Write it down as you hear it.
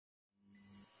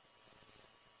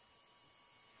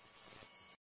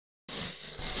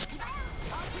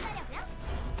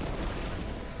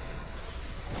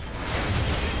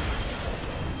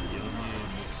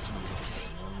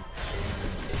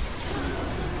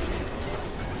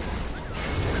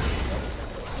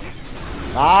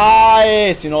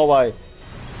Nice! You know why.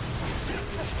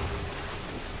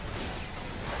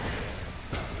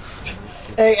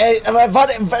 Hey,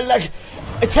 like,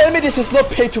 tell me this is not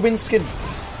pay to win skin.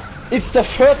 It's the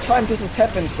third time this has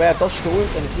happened where I dodged the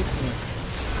ult and it hits me.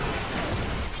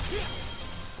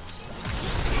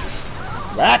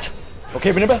 What?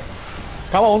 Okay, remember?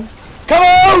 Come on. Come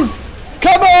on!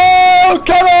 Come on!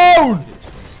 Come on!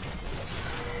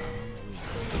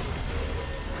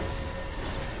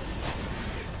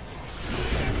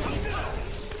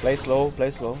 Play slow,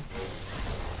 play slow.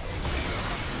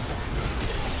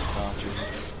 Oh,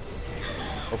 Jesus.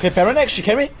 Okay, Baron actually,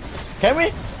 can we? Can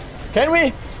we? Can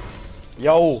we?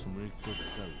 Yo.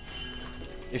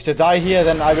 If they die here,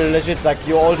 then I will legit, like,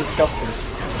 you're all disgusting.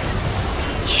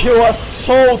 You are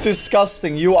so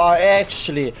disgusting. You are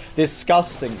actually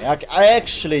disgusting.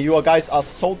 Actually, you guys are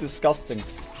so disgusting.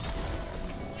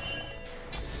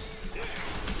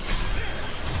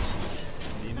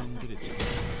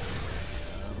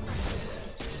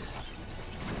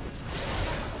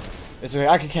 It's okay,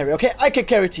 I can carry. Okay, I can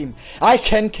carry, team. I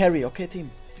can carry. Okay, team.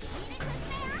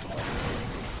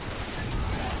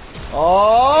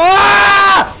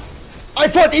 Oh! I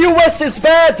thought EU West is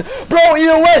bad! Bro,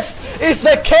 EU West is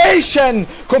vacation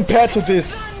compared to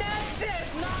this.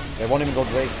 They won't even go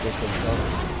Drake.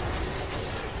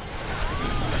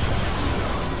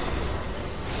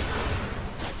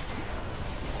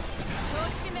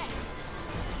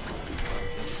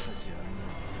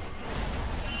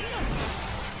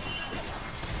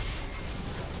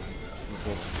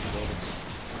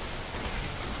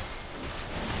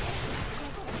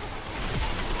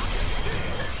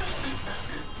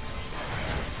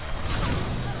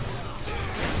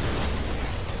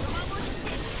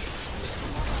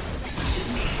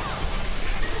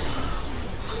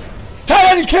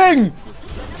 King!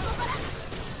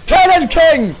 Talon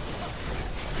King!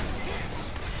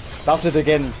 Does it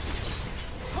again.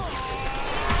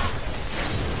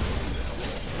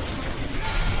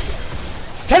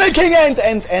 Talon King end!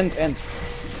 Okay.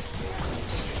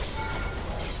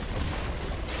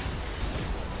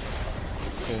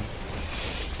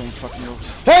 Thank fucking God.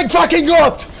 Thank fucking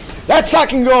God! Let's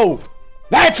fucking go!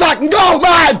 Let's fucking go,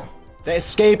 man! The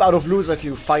escape out of loser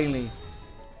queue, finally.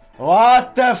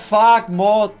 What the fuck,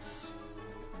 mods?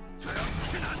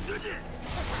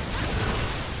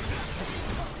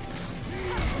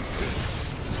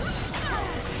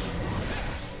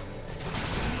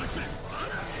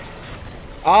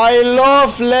 I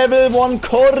love level 1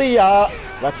 Korea.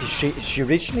 What? She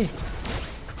reached me?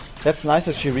 That's nice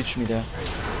that she reached me there.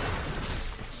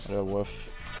 Worth.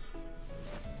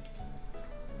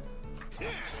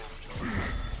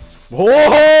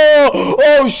 Oh!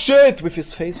 Oh shit! With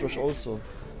his face rush also.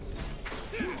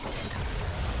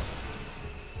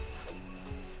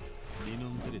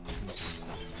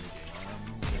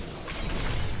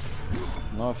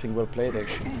 No, I think well played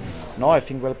actually. No, I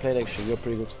think well played actually. You're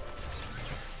pretty good.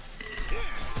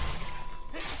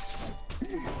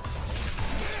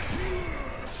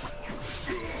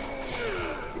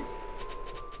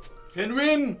 Can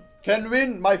win! Can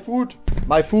win! My food!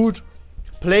 My food!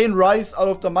 Plain rice out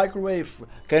of the microwave.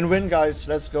 Can win, guys.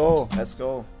 Let's go. Let's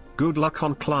go. Good luck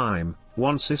on climb.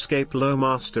 Once escape low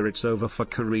master, it's over for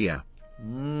Korea.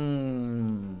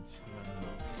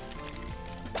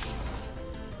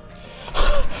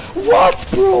 What,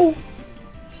 bro?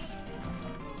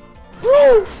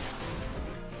 Bro!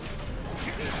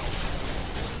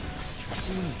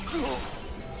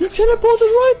 He teleported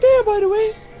right there, by the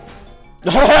way.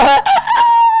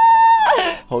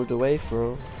 Hold the wave,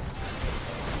 bro.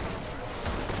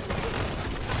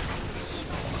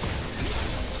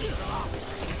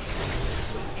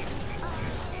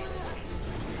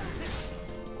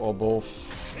 Or both.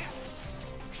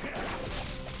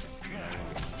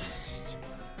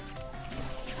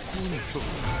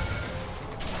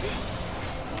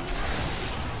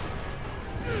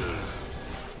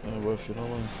 Worth, you know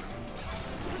what?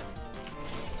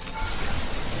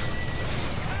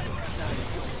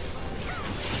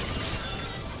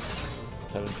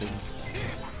 Talonking.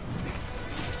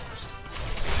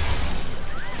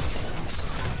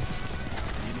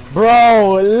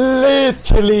 Bro,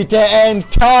 literally the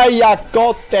entire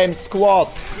goddamn squad.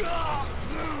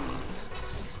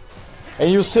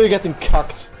 And you're still getting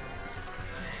cucked.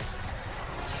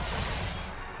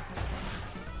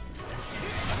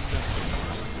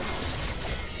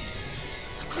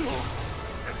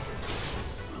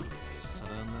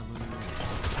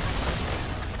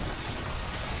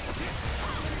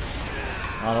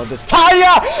 Oh no, this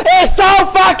Tanya is so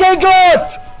fucking good!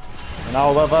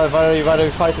 Now, what are you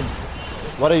fighting?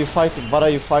 What are you fighting? What are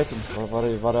you fighting?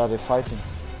 What are they fighting?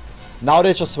 Now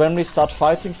they just randomly start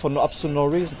fighting for absolute no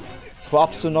reason. For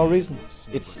absolute no reason.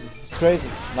 It's crazy.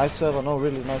 Nice server, no,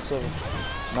 really nice server.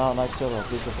 No, nice server,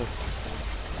 please effect.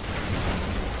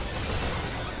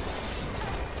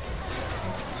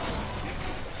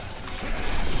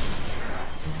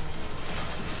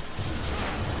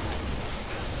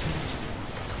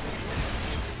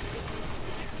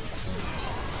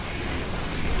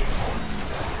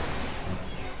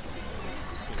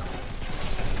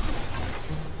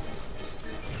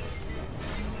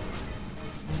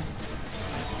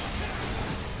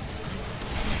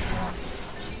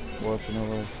 Wolf, you know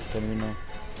what? Can we know?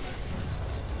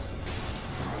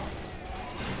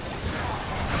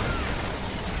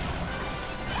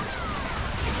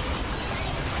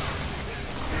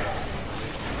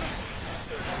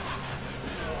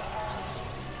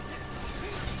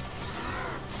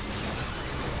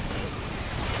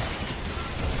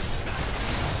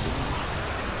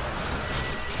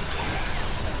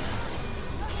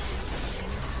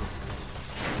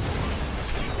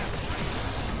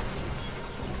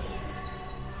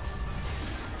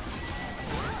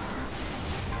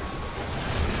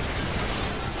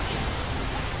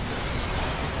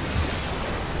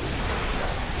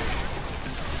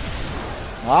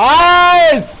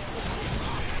 Nice!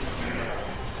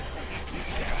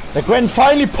 The Gwen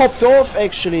finally popped off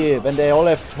actually, when they all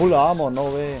have full armor,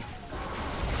 no way.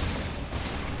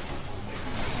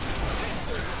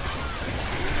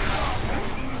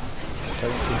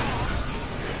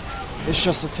 It's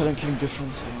just a Talonking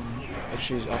difference.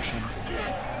 Actually, akshan.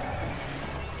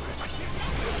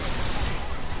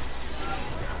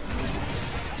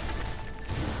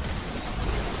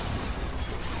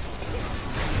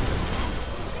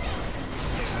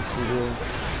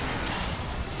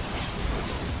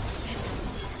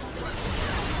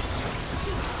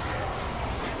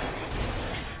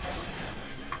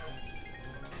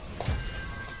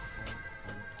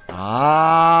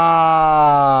 Ah!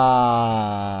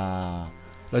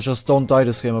 Let's just don't die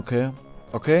this game, okay?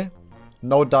 Okay?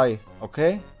 No die,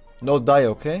 okay? No die,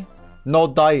 okay? No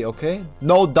die, okay?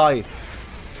 No die.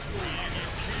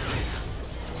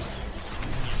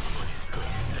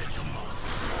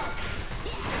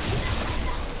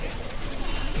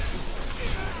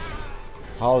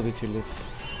 How did he live?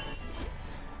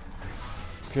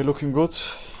 Okay, looking good.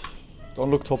 Don't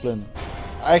look top lane.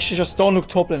 Actually, just don't look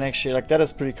top lane, actually. Like, that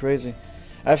is pretty crazy.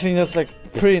 I think that's,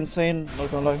 like, pretty insane. Not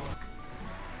gonna lie.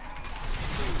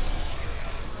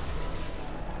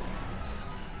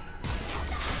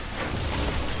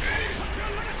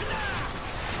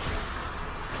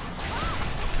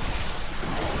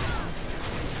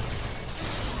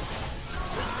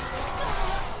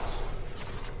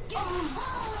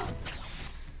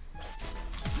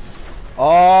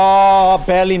 Oh,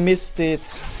 barely missed it.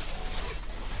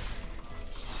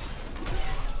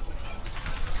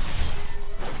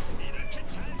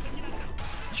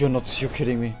 You're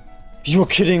kidding me. You're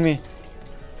kidding me.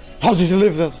 How did he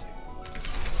live that?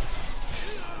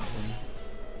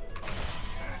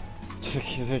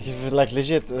 Like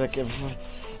legit,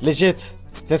 legit.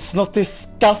 That's not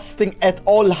disgusting at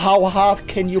all. How hard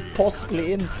can you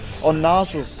possibly end on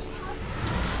Nasus?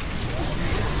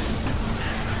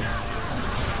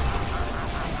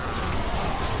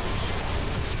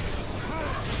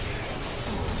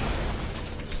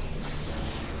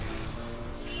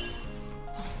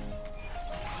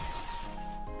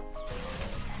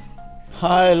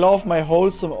 I love my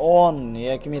wholesome Orn.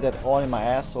 Yeah, give me that Orn in my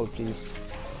asshole, please.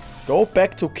 Go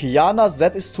back to qiyana,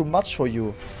 that is too much for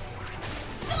you.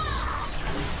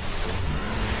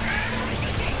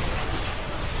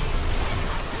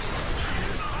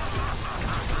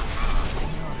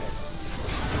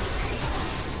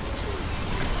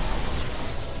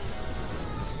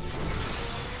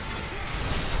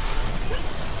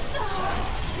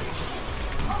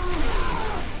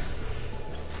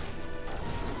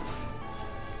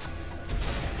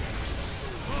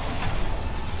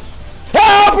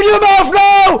 Open your mouth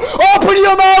now! Open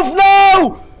your mouth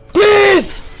now!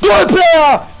 Please! Dual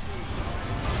player!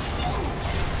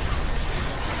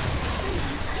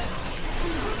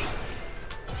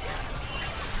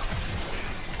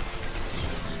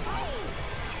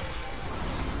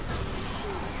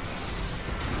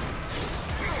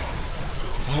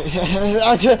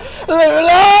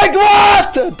 Like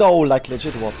what? Oh, like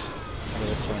legit what? Okay,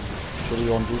 that's fine. Surely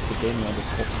you won't lose the game here on the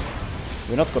spot.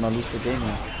 We're not gonna lose the game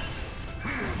here.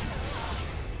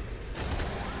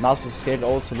 Nasus scaled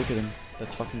also, look at him.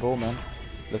 Let's fucking go, man.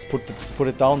 Let's put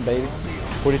it down, baby.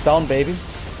 Put it down, baby.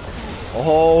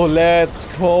 Oh, let's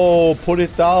go. Put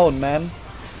it down, man.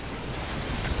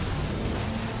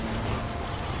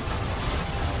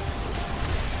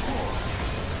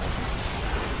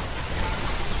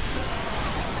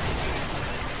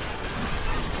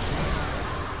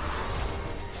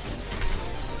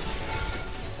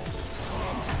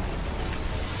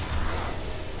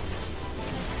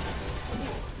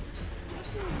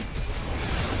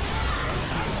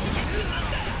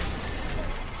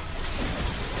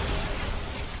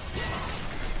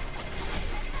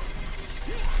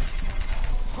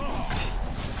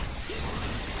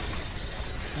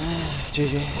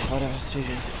 GG, whatever,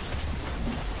 GG.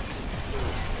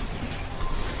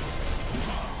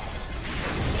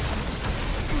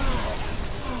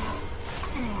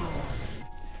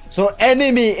 So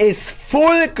enemy is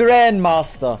full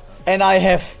Grandmaster, and I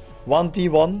have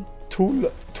 1d1,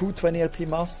 220 LP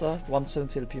Master,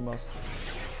 170 LP Master.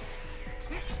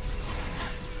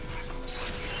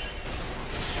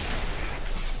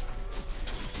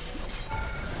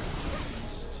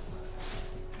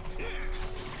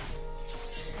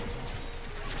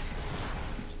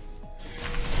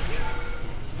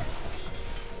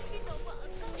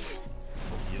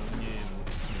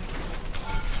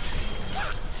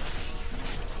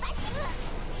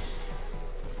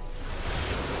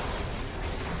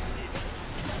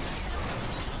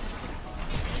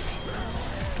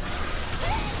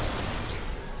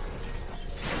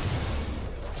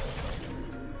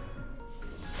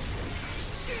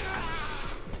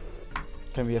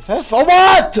 Can we FF? Oh,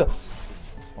 what?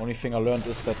 Only thing I learned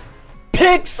is that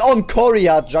pigs on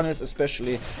Korea, jungles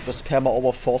especially, just perma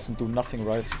over force and do nothing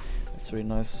right. That's really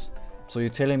nice. So you're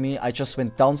telling me I just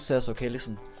went downstairs? Okay,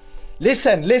 listen.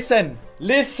 Listen,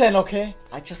 okay?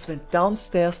 I just went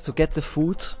downstairs to get the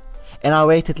food and I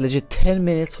waited legit 10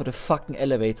 minutes for the fucking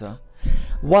elevator.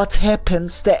 What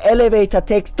happens? The elevator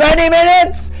takes 20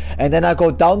 minutes! And then I go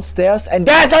downstairs and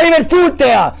there's not even food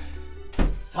there!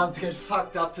 It's time to get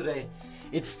fucked up today.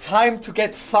 It's time to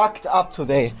get fucked up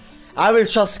today. I will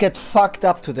just get fucked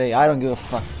up today. I don't give a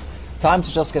fuck. Time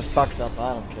to just get fucked up.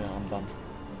 I don't care. I'm done.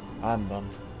 I'm done.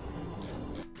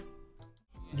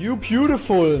 You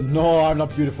beautiful. No, I'm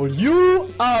not beautiful.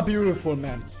 You are beautiful,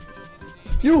 man.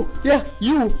 You. Yeah,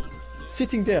 you.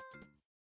 Sitting there.